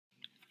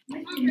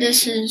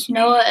This is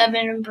Noah,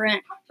 Evan, and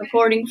Brent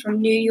reporting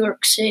from New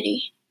York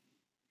City.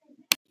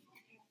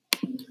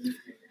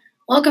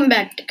 Welcome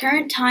back. The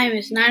current time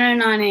is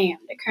 9:09 a.m.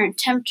 The current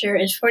temperature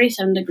is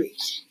 47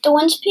 degrees. The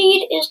wind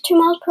speed is 2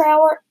 miles per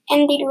hour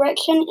and the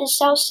direction is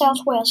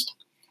south-southwest.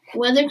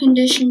 Weather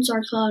conditions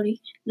are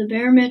cloudy. The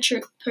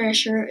barometric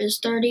pressure is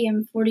 30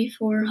 and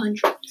 44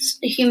 hundredths.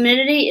 The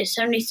humidity is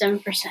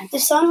 77%. The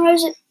sun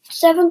rose at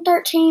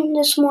 7:13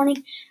 this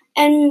morning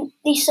and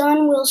the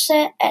sun will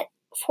set at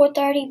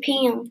 4:30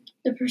 p.m.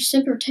 The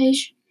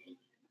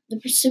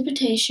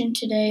precipitation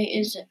today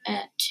is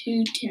at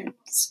 2/10.